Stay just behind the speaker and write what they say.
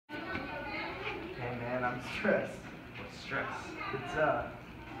I'm stressed. What's stress?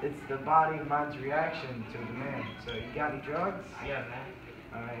 It's the body and mind's reaction to the man. So you got any drugs? Yeah, man.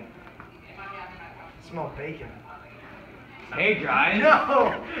 All right. Smell bacon. Hey, guys.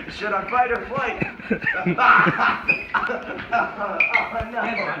 No! Should I fight or flight? Oh, no.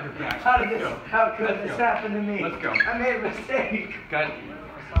 Hands behind your back. How could this happen to me? Let's go. I made a mistake. Good.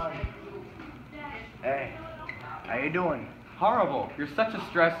 Hey, how you doing? Horrible. You're such a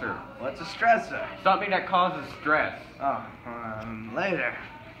stressor. What's a stressor? Something that causes stress. Oh, later.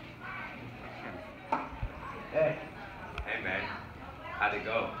 Hey. Hey man, how'd it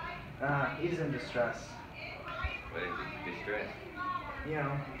go? He's in distress. What is it? Distress? You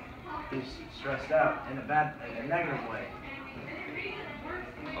know, he's stressed out in a negative way.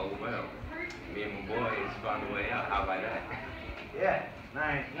 Oh well, me and my boys found a way out. How about that? Yeah,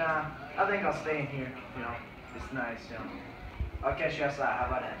 nah, I think I'll stay in here, you know, it's nice, you know. I'll catch you outside, how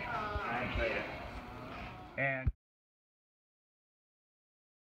about that? Alright, later. And...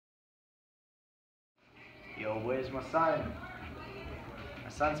 Yo, where's my son? My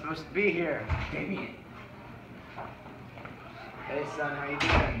son's supposed to be here. Damien. Hey son, how you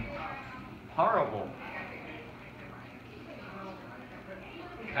doing? Horrible.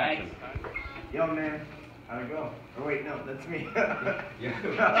 Hey. Yo man, how'd it go? Oh wait, no, that's me.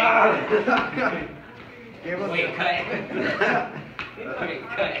 Wait, cut. Wait,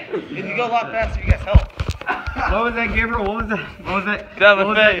 cut. If you go a lot faster, you guys help. What was that, Gabriel? What was that? That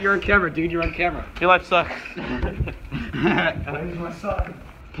was me. You're on camera, dude. You're on camera. Your life sucks. Where's my son?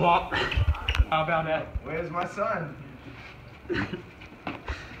 Plop. How about that? Where's my son?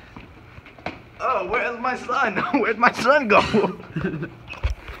 Oh, where's my son? Where'd my son go?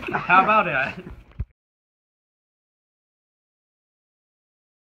 How about that?